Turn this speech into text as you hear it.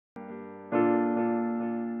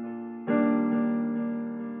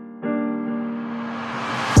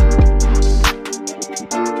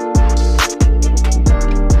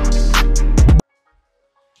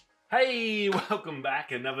Hey, welcome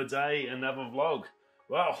back. Another day, another vlog.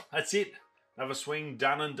 Well, that's it. Another swing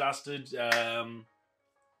done and dusted. Time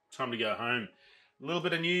to go home. A little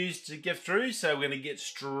bit of news to get through, so we're going to get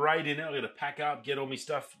straight in it. I'm going to pack up, get all my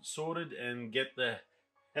stuff sorted, and get the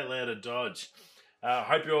hell out of Dodge.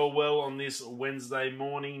 Hope you're all well on this Wednesday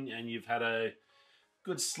morning, and you've had a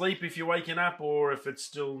good sleep if you're waking up, or if it's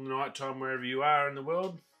still night time wherever you are in the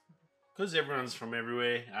world. Because everyone's from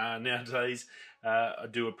everywhere nowadays, I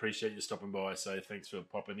do appreciate you stopping by, so thanks for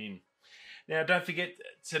popping in. Now, don't forget,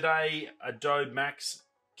 today Adobe Max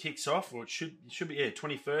kicks off, or it should be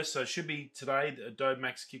 21st, so it should be today. Adobe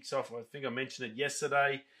Max kicks off. I think I mentioned it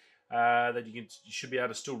yesterday, that you should be able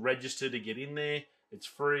to still register to get in there. It's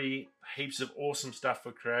free, heaps of awesome stuff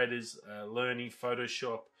for creators, learning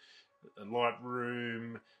Photoshop,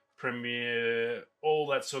 Lightroom, Premiere, all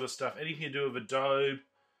that sort of stuff. Anything to do with Adobe,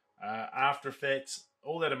 After Effects,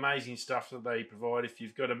 all that amazing stuff that they provide. If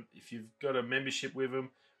you've got a membership with them,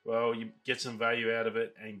 well, you get some value out of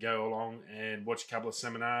it and go along and watch a couple of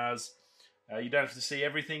seminars. You don't have to see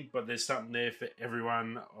everything, but there's something there for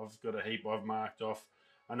everyone. I've got a heap I've marked off.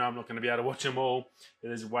 I know I'm not going to be able to watch them all.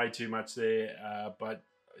 There's way too much there, but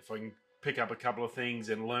if I can pick up a couple of things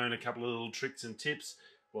and learn a couple of little tricks and tips,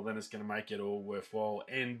 well, then it's going to make it all worthwhile.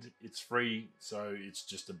 And it's free, so it's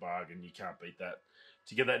just a bargain. You can't beat that.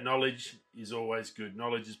 To get that knowledge is always good.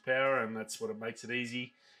 Knowledge is power, and that's what it makes it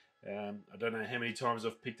easy. I don't know how many times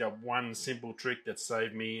I've picked up one simple trick that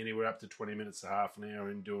saved me anywhere up to 20 minutes to half an hour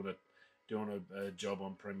in doing a job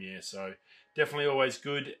on Premiere. So definitely always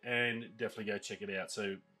good, and definitely go check it out.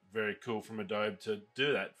 So very cool from Adobe to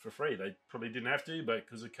do that for free. They probably didn't have to, but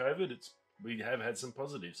because of COVID, we have had some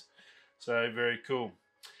positives. So very cool.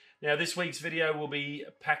 Now this week's video will be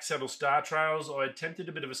Pack Saddle Star Trails. I attempted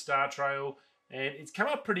a bit of a star trail, and it's come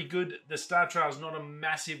up pretty good. The star trail is not a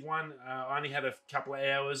massive one. I only had a couple of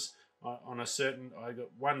hours on a certain. I got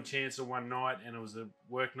one chance of one night, and it was a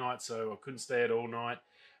work night, so I couldn't stay out all night.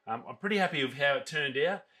 I'm pretty happy with how it turned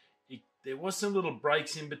out. There was some little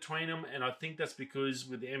breaks in between them, and I think that's because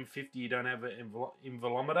with the M50 you don't have an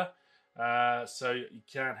involumeter, so you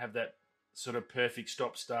can't have that sort of perfect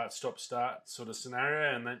stop start sort of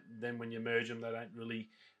scenario. And then when you merge them, they don't really,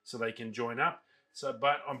 so they can join up. So,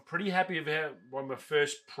 but I'm pretty happy with how, on my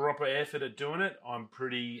first proper effort at doing it, I'm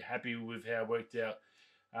pretty happy with how it worked out.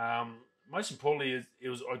 Most importantly,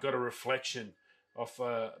 I got a reflection off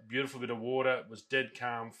a beautiful bit of water. It was dead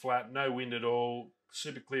calm, flat, no wind at all,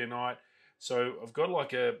 super clear night. So I've got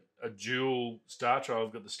like a dual star trail.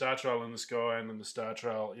 I've got the star trail in the sky and then the star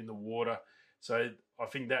trail in the water. So I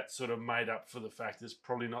think that sort of made up for the fact it's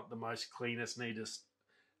probably not the most cleanest, neatest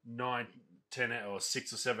 9, 10 or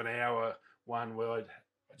 6 or 7 hour one where I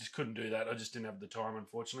just couldn't do that. I just didn't have the time,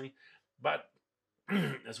 unfortunately. But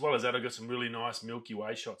as well as that, I got some really nice Milky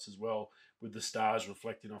Way shots as well with the stars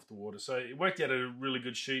reflecting off the water. So it worked out a really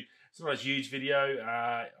good shoot. It's not a huge video.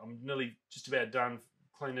 I'm nearly just about done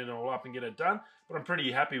cleaning it all up and get it done. But I'm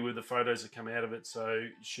pretty happy with the photos that come out of it, so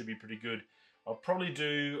it should be pretty good. I'll probably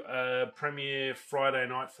do a Premiere Friday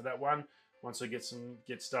night for that one. Once I get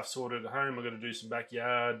stuff sorted at home, I've got to do some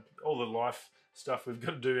backyard, all the life stuff we've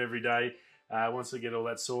got to do every day. Once I get all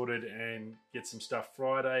that sorted and get some stuff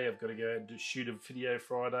Friday, I've got to go and shoot a video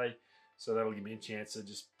Friday. So that'll give me a chance to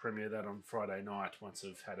just premiere that on Friday night once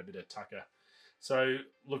I've had a bit of tucker. So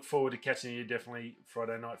look forward to catching you definitely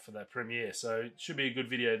Friday night for that premiere. So it should be a good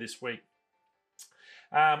video this week.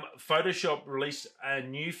 Photoshop released a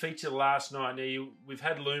new feature last night. Now we've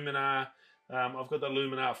had Luminar. I've got the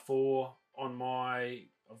Luminar 4 on my.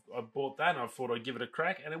 I bought that and I thought I'd give it a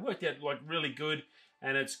crack, and it worked out like really good.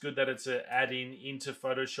 And it's good that it's an add-in into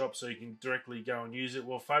Photoshop, so you can directly go and use it.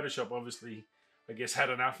 Well, Photoshop obviously, I guess, had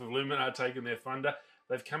enough of Luminar taking their thunder.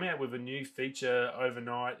 They've come out with a new feature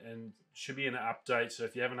overnight and should be in an update. So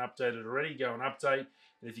if you haven't updated already, go and update.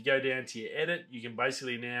 And if you go down to your edit, you can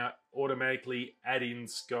basically now automatically add in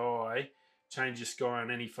sky, change your sky on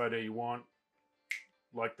any photo you want,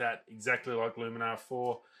 like that, exactly like Luminar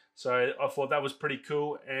 4. So I thought that was pretty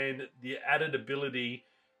cool. And the added ability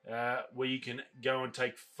where you can go and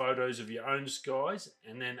take photos of your own skies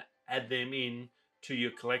and then add them in to your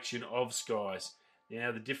collection of skies.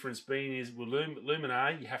 Now, the difference being is with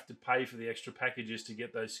Luminar, you have to pay for the extra packages to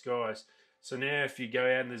get those skies. So now if you go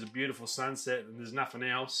out and there's a beautiful sunset and there's nothing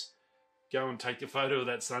else, go and take a photo of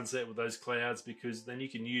that sunset with those clouds, because then you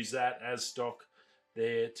can use that as stock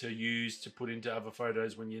there to use to put into other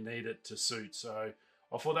photos when you need it to suit. So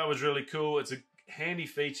I thought that was really cool. It's a handy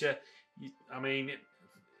feature. I mean,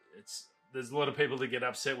 there's a lot of people that get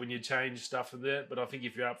upset when you change stuff in there, but I think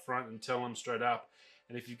if you're up front and tell them straight up,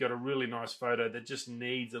 and if you've got a really nice photo that just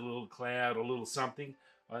needs a little cloud or a little something,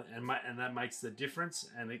 and that makes the difference,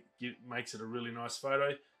 and it makes it a really nice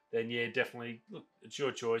photo, then yeah, definitely, look, it's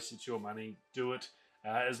your choice, it's your money, do it.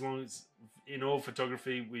 As long as, in all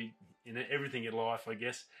photography, in everything in life, I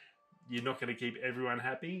guess, you're not going to keep everyone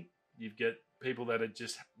happy. You've got people that are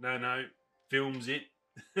just, no, films it.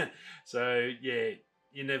 So yeah,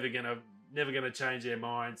 you're never gonna change their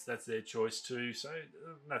minds. That's their choice too. So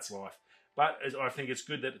that's life. But I think it's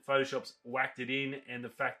good that Photoshop's whacked it in, and the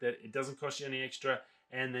fact that it doesn't cost you any extra,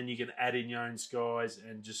 and then you can add in your own skies,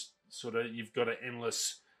 and just sort of, you've got an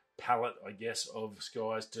endless palette, I guess, of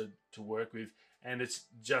skies to work with. And it's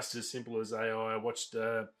just as simple as AI. I watched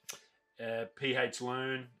PH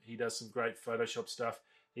Learn. He does some great Photoshop stuff.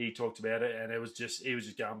 He talked about it, and he was just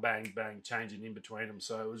going bang, bang, changing in between them.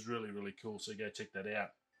 So it was really, really cool. So go check that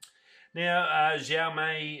out. Now,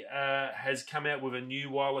 Xiaomi has come out with a new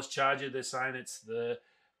wireless charger. They're saying it's the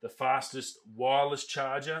fastest wireless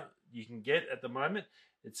charger you can get at the moment.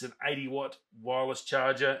 It's an 80-watt wireless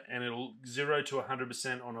charger, and it'll 0 to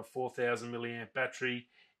 100% on a 4,000 milliamp battery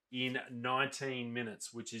in 19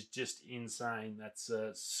 minutes, which is just insane. That's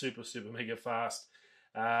super, super mega fast.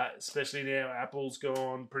 Especially now, Apple's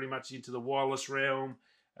gone pretty much into the wireless realm.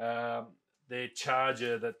 Their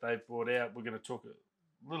charger that they've brought out, we're going to talk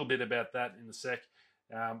a little bit about that in a sec.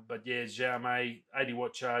 But yeah, Xiaomi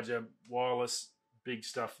 80-watt charger, wireless, big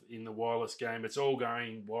stuff in the wireless game. It's all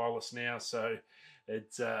going wireless now, so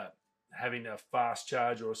it's having a fast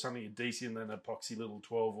charger or something decent than an epoxy little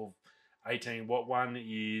 12 or 18-watt one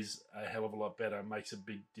is a hell of a lot better. Makes a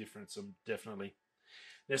big difference, definitely.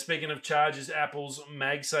 Now, speaking of chargers, Apple's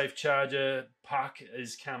MagSafe charger puck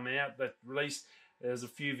has come out. That released. There's a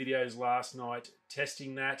few videos last night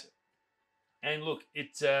testing that, and look,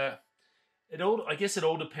 I guess it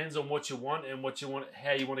all depends on what you want and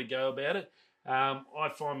how you want to go about it.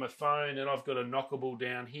 I find my phone, and I've got a knockable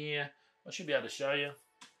down here. I should be able to show you.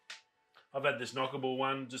 I've had this knockable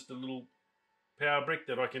one, just a little power brick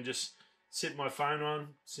that I can just sit my phone on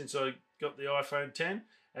since I got the iPhone 10.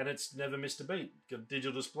 And it's never missed a beat. Got a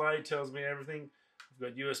digital display, tells me everything. I've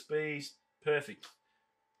got USBs, perfect.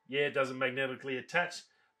 Yeah, it doesn't magnetically attach,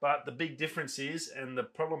 but the big difference is, and the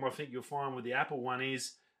problem I think you'll find with the Apple one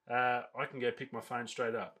is, I can go pick my phone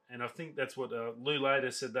straight up. And I think that's what Lou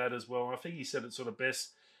Later said that as well. I think he said it sort of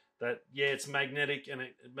best, that yeah, it's magnetic and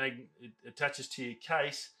it attaches to your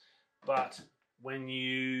case, but when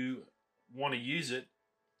you want to use it,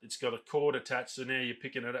 it's got a cord attached, so now you're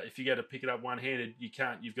picking it up. If you go to pick it up one-handed, you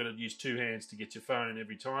can't. You've got to use two hands to get your phone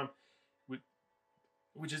every time,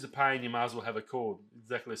 which is a pain. You might as well have a cord.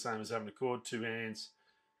 Exactly the same as having a cord, two hands.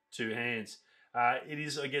 It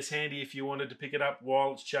is, I guess, handy if you wanted to pick it up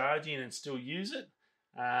while it's charging and still use it.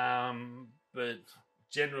 But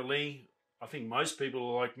generally, I think most people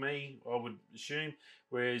are like me, I would assume,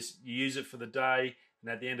 whereas you use it for the day, and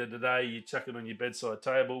at the end of the day, you chuck it on your bedside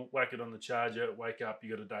table, whack it on the charger, wake up, you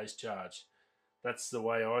got a day's charge. That's the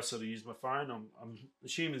way I sort of use my phone. I'm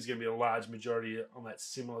assuming there's going to be a large majority on that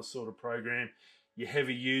similar sort of program. Your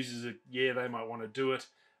heavy users, yeah, they might want to do it,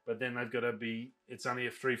 but then they've got to be, it's only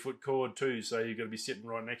a 3-foot cord too, so you've got to be sitting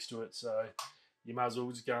right next to it. So you might as well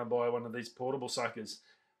just go and buy one of these portable suckers.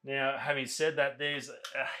 Now, having said that, there's a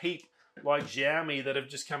heap like Xiaomi that have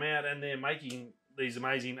just come out, and they're making these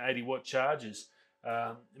amazing 80-watt chargers.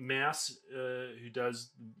 Mouse, who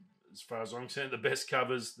does, as far as I'm concerned, the best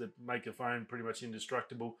covers that make a phone pretty much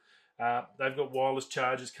indestructible. They've got wireless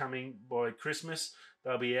chargers coming by Christmas.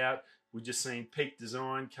 They'll be out. We've just seen Peak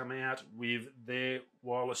Design come out with their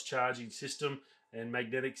wireless charging system and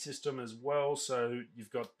magnetic system as well. So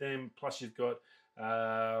you've got them, plus you've got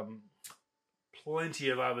plenty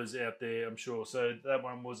of others out there, I'm sure. So that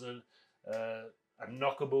one was a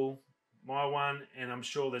knockable, my one, and I'm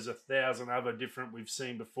sure there's 1,000 other different we've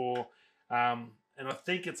seen before. And I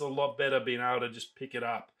think it's a lot better being able to just pick it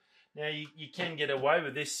up. Now, you can get away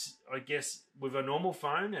with this, I guess, with a normal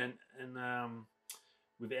phone and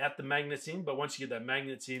without the magnets in, but once you get that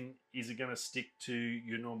magnets in, is it going to stick to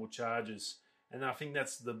your normal chargers? And I think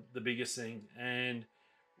that's the biggest thing. And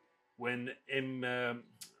when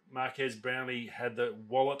Marques Brownlee had the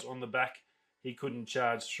wallet on the back, he couldn't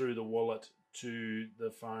charge through the wallet to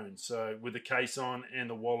the phone. So with the case on and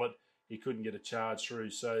the wallet, he couldn't get a charge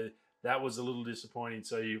through. So that was a little disappointing.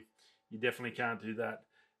 So you definitely can't do that.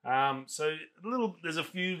 So there's a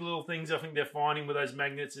few little things I think they're finding with those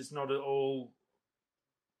magnets. It's not all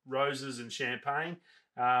roses and champagne.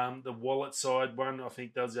 The wallet side one, I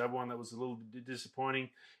think that was the other one that was a little disappointing,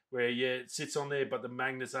 where yeah, it sits on there, but the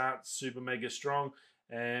magnets aren't super mega strong.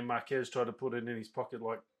 And Marques tried to put it in his pocket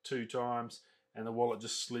like 2 times, and the wallet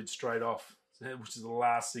just slid straight off, which is the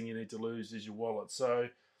last thing you need to lose is your wallet. So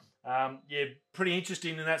Yeah, pretty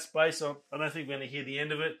interesting in that space. I don't think we're going to hear the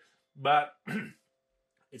end of it, but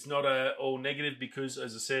it's not all negative because,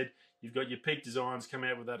 as I said, you've got your Peak Designs come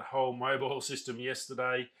out with that whole mobile system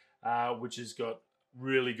yesterday, which has got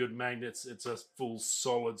really good magnets. It's a full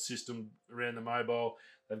solid system around the mobile.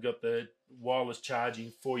 They've got the wireless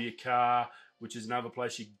charging for your car, which is another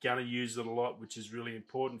place you're going to use it a lot, which is really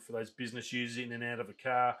important for those business users in and out of a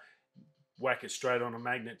car. Whack it straight on a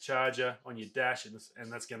magnet charger on your dash, and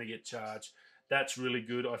that's going to get charged. That's really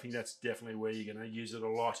good. I think that's definitely where you're going to use it a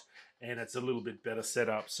lot, and it's a little bit better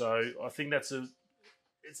setup. So I think it's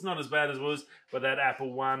not as bad as it was, but that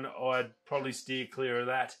Apple one, I'd probably steer clear of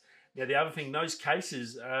that. Now, the other thing, those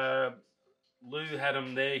cases, Lou had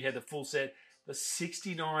them there. He had the full set. The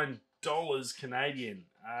 $69 Canadian.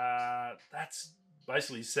 That's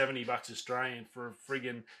basically $70 Australian for a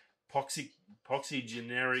friggin' poxy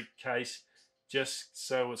generic case, just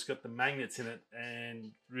so it's got the magnets in it.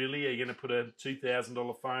 And really, are you going to put a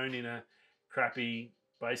 $2,000 phone in a crappy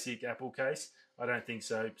basic Apple case? I don't think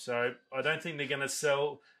so. So I don't think they're going to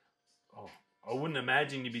sell. Oh, I wouldn't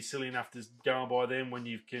imagine you'd be silly enough to go and buy them when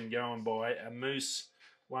you can go and buy a Moose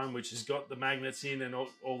one, which has got the magnets in and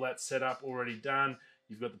all that setup already done.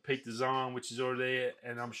 You've got the Peak Design, which is already there,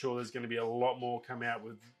 and I'm sure there's going to be a lot more come out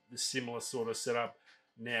with the similar sort of setup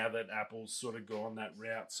now that Apple's sort of gone that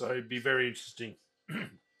route. So it'd be very interesting.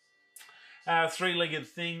 Three-Legged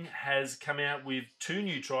Thing has come out with 2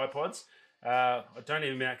 new tripods. I don't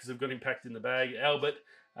even know because I've got him packed in the bag. Albert,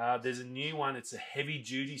 there's a new one. It's a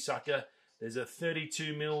heavy-duty sucker. There's a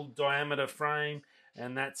 32mm diameter frame,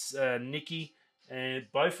 and that's Nikki. And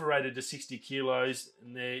both are rated to 60 kilos,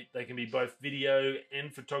 and they can be both video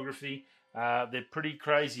and photography. They're pretty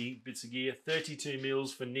crazy bits of gear. 32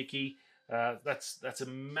 mils for Nikki. That's a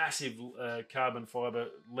massive carbon fiber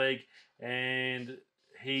leg, and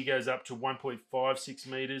he goes up to 1.56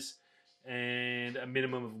 meters and a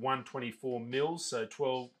minimum of 124 mils, so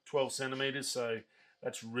 12 centimeters. So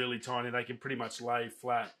that's really tiny. They can pretty much lay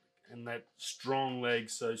flat, and that strong leg,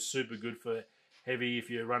 so super good for heavy if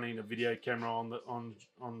you're running a video camera on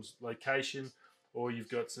location, or you've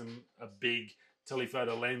got a big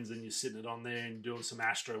telephoto lens and you're sitting it on there and doing some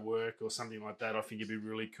astro work or something like that. I think it'd be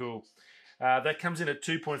really cool. That comes in at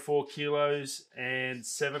 2.4 kilos and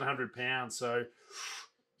 700 pounds. So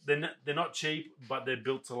they're not cheap, but they're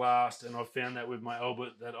built to last. And I've found that with my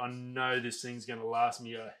Albert, that I know this thing's going to last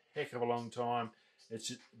me a heck of a long time.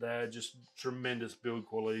 They're just tremendous build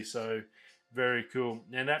quality. So very cool.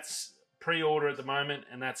 And that's pre-order at the moment,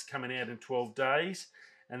 and that's coming out in 12 days.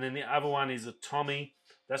 And then the other one is a Tommy.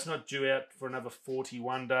 That's not due out for another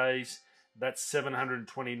 41 days. That's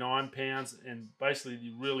 729 pounds, and basically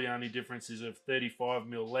the really only difference is a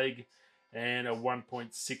 35mm leg and a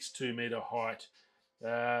 1.62 meter height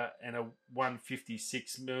and a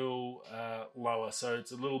 156mm lower. So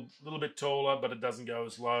it's a little bit taller, but it doesn't go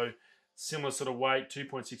as low. Similar sort of weight,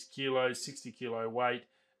 2.6 kilos, 60 kilo weight.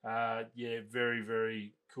 Yeah, very,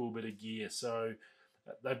 very cool bit of gear. So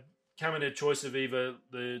they come in a choice of either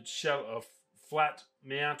the flat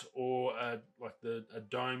mount or like a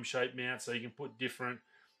dome shaped mount, so you can put different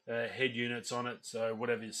head units on it, so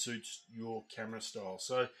whatever suits your camera style.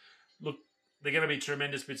 So look, they're going to be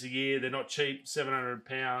tremendous bits of gear. They're not cheap, 700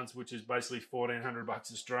 pounds, which is basically 1,400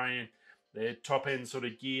 bucks Australian. They're top end sort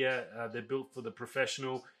of gear. They're built for the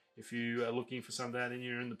professional. If you are looking for something and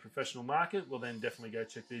you're in the professional market, well then definitely go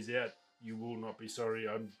check these out. You will not be sorry.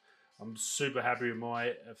 I'm super happy with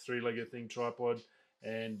my Three-Legged Thing tripod,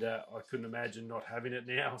 and I couldn't imagine not having it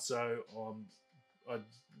now. So I've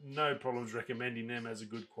no problems recommending them as a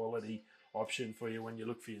good quality option for you when you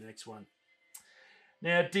look for your next one.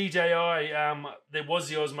 Now, DJI, there was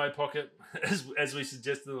the Osmo Pocket, as we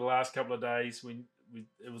suggested the last couple of days.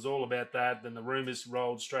 It was all about that. Then the rumours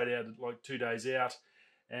rolled straight out like 2 days out.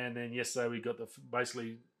 And then yesterday we got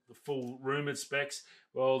basically the full rumoured specs.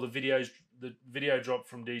 Well, the video dropped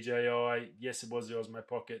from DJI. Yes, it was the Osmo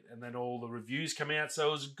Pocket. And then all the reviews come out. So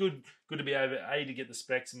it was good to be able, to get the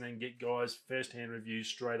specs and then get guys' first-hand reviews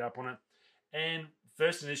straight up on it. And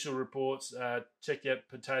first initial reports, checked out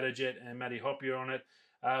Potato Jet and Matty Hoppier on it.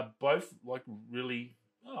 Both like really,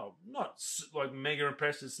 not like mega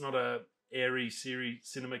impressed. It's not a airy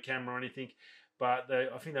cinema camera or anything, but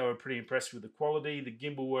I think they were pretty impressed with the quality. The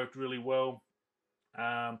gimbal worked really well.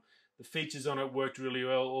 The features on it worked really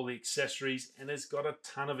well. All the accessories, and it's got a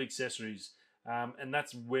ton of accessories, and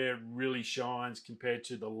that's where it really shines compared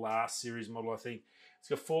to the last series model. I think it's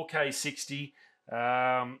got 4K 60.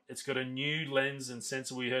 It's got a new lens and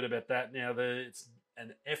sensor. We heard about that. Now it's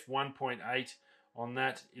an f1.8 on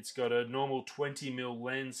that. It's got a normal 20mm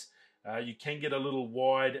lens. You can get a little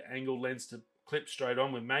wide angle lens to clip straight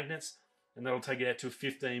on with magnets, and that'll take it out to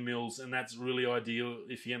 15 mils, and that's really ideal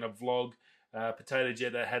if you're going to vlog. Potato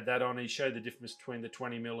Jet that had that on, he showed the difference between the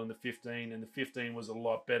 20 mil and the 15, and the 15 was a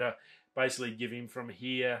lot better. Basically give him from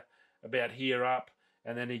here, about here up,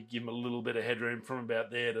 and then he'd give him a little bit of headroom from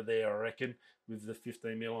about there to there, I reckon, with the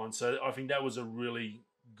 15 mil on. So I think that was a really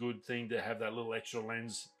good thing to have that little extra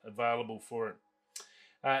lens available for it.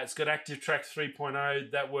 It's got Active Track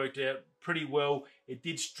 3.0. That worked out pretty well. It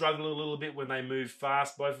did struggle a little bit when they moved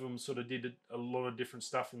fast. Both of them sort of did a lot of different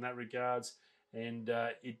stuff in that regards. And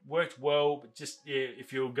it worked well, but just, yeah,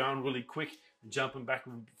 if you were going really quick and jumping back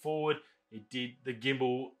and forward, it did the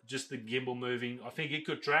gimbal moving. I think it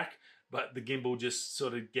could track, but the gimbal just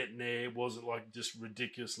sort of getting there wasn't like just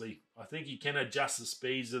ridiculously. I think you can adjust the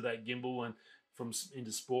speeds of that gimbal and from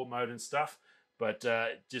into sport mode and stuff, but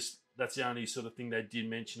just that's the only sort of thing they did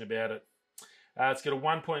mention about it. It's got a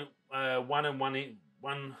 1.1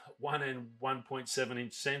 and 1.7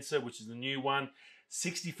 inch sensor, which is the new one.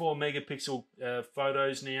 64 megapixel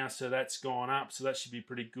photos now, so that's gone up, so that should be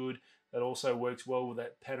pretty good. That also works well with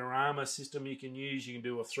that panorama system you can use. You can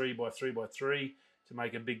do a 3x3x3 to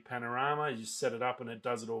make a big panorama. You just set it up and it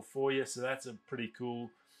does it all for you, so that's a pretty cool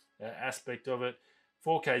aspect of it.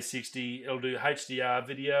 4K 60, it'll do HDR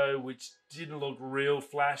video, which didn't look real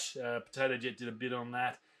flash. Potato Jet did a bit on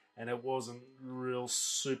that, and it wasn't real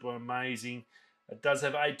super amazing. It does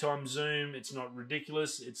have 8x zoom. It's not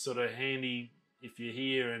ridiculous. It's sort of handy if you're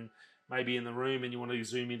here and maybe in the room and you want to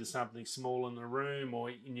zoom into something small in the room or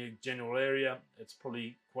in your general area. It's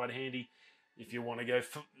probably quite handy. If you want to go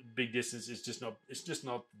for big distance, it's just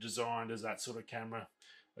not designed as that sort of camera,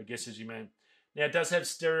 I guess, as you mean. Now, it does have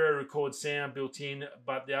stereo record sound built in,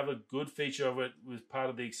 but the other good feature of it was part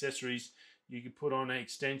of the accessories. You could put on an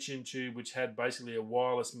extension tube which had basically a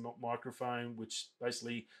wireless microphone, which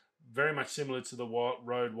basically very much similar to the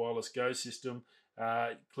Rode Wireless Go system.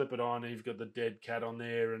 Clip it on and you've got the dead cat on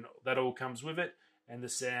there, and that all comes with it, and the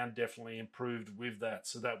sound definitely improved with that,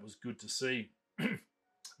 so that was good to see.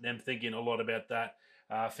 Them thinking a lot about that.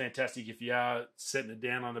 Fantastic if you are setting it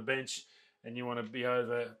down on a bench and you want to be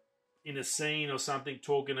over in a scene or something,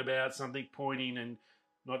 talking about something, pointing and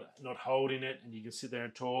not holding it, and you can sit there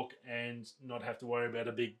and talk and not have to worry about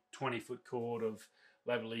a big 20-foot cord of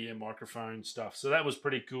lavalier microphone stuff. So that was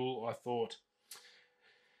pretty cool, I thought.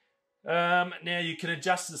 Now you can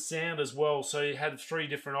adjust the sound as well, so you had 3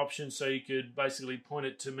 different options. So you could basically point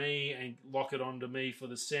it to me and lock it onto me for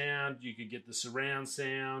the sound. You could get the surround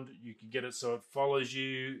sound, you could get it so it follows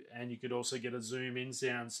you, and you could also get a zoom in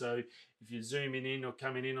sound. So if you're zooming in or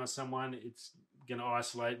coming in on someone, it's going to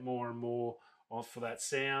isolate more and more off for that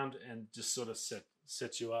sound and just sort of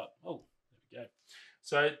sets you up. Oh, there we go.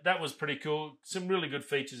 So that was pretty cool. Some really good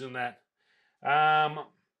features in that. Now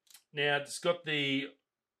it's got a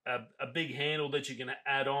big handle that you can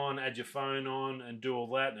add your phone on and do all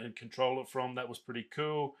that and control it from. That was pretty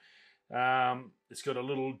cool. It's got a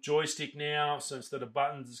little joystick now, so instead of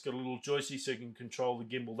buttons, it's got a little joystick so you can control the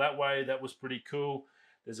gimbal that way. That was pretty cool.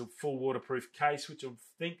 There's a full waterproof case, which I'm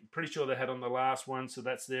pretty sure they had on the last one, so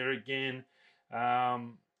that's there again. The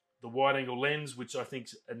wide angle lens, which I think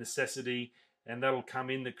is a necessity, and that'll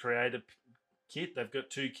come in the Creator kit. They've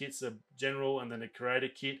got 2 kits, a general and then a Creator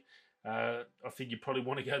kit. I think you probably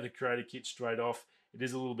want to go the Creator kit straight off. It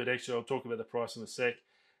is a little bit extra. I'll talk about the price in a sec.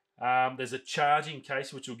 There's a charging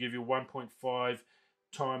case which will give you 1.5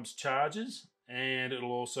 times charges, and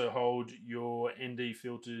it'll also hold your ND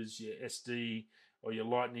filters, your SD or your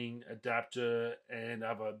Lightning adapter and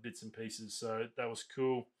other bits and pieces. So that was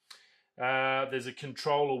cool. There's a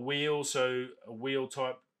controller wheel, so a wheel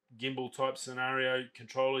type, gimbal type scenario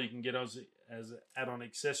controller you can get as an add-on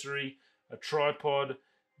accessory. A tripod,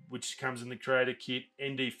 which comes in the Creator kit,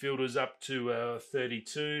 ND filters up to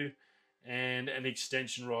 32, and an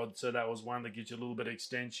extension rod. So that was one that gives you a little bit of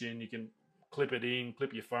extension. You can clip it in,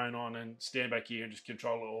 clip your phone on, and stand back here and just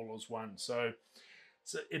control it all as one. So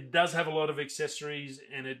it does have a lot of accessories,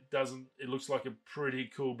 and it looks like a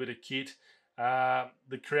pretty cool bit of kit.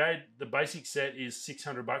 The basic set is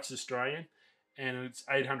 $600 Australian, and it's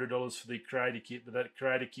 $800 for the Creator kit. But that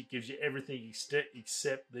Creator kit gives you everything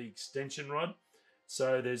except the extension rod.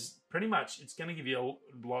 So there's pretty much, it's going to give you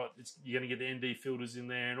a lot. You're going to get the ND filters in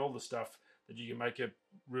there and all the stuff that you can make a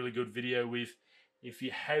really good video with. If you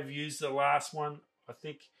have used the last one, I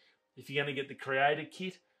think if you're going to get the Creator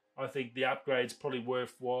kit, I think the upgrade's probably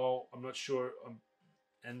worthwhile. I'm not sure,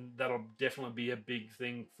 and that'll definitely be a big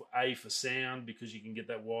thing for sound, because you can get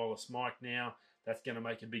that wireless mic now. That's going to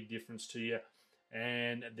make a big difference to you.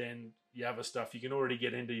 And then the other stuff, you can already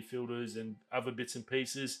get ND filters and other bits and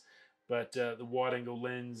pieces. but the wide angle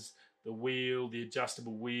lens, the wheel, the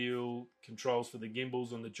adjustable wheel, controls for the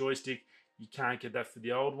gimbals on the joystick, you can't get that for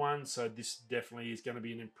the old one. So this definitely is going to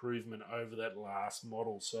be an improvement over that last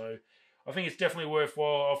model. So I think it's definitely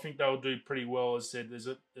worthwhile. I think they'll do pretty well. As I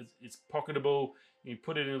said, it's pocketable. You can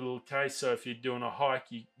put it in a little case. So if you're doing a hike,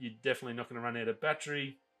 you're definitely not going to run out of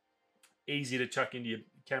battery. Easy to chuck into your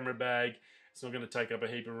camera bag. It's not going to take up a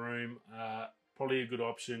heap of room. Probably a good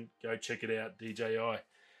option. Go check it out, DJI.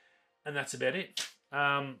 And that's about it.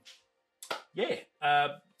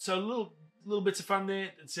 So little bits of fun there.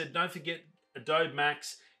 It said, don't forget Adobe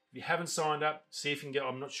Max. If you haven't signed up, see if you can get.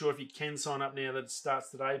 I'm not sure if you can sign up now that it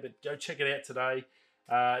starts today, but go check it out today.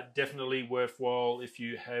 Definitely worthwhile if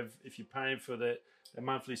you're paying for the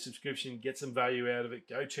monthly subscription. Get some value out of it.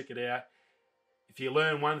 Go check it out. If you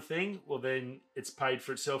learn one thing, well then it's paid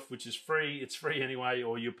for itself, which is free. It's free anyway,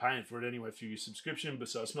 or you're paying for it anyway for your subscription. But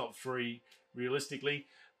so it's not free realistically,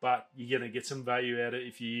 but you're gonna get some value out of it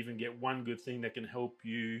if you even get one good thing that can help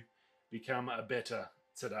you become a better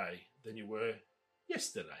today than you were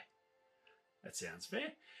yesterday. That sounds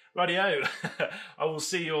fair. Rightio. I will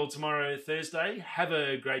see you all tomorrow, Thursday. Have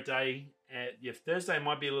a great day. Thursday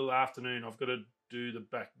might be a little afternoon. I've got to do the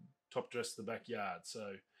top dress of the backyard.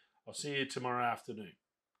 So I'll see you tomorrow afternoon.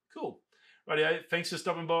 Cool. Rightio. Thanks for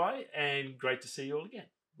stopping by and great to see you all again.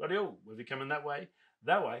 Rightio. We'll be coming that way.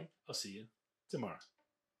 I'll see you tomorrow.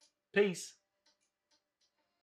 Peace.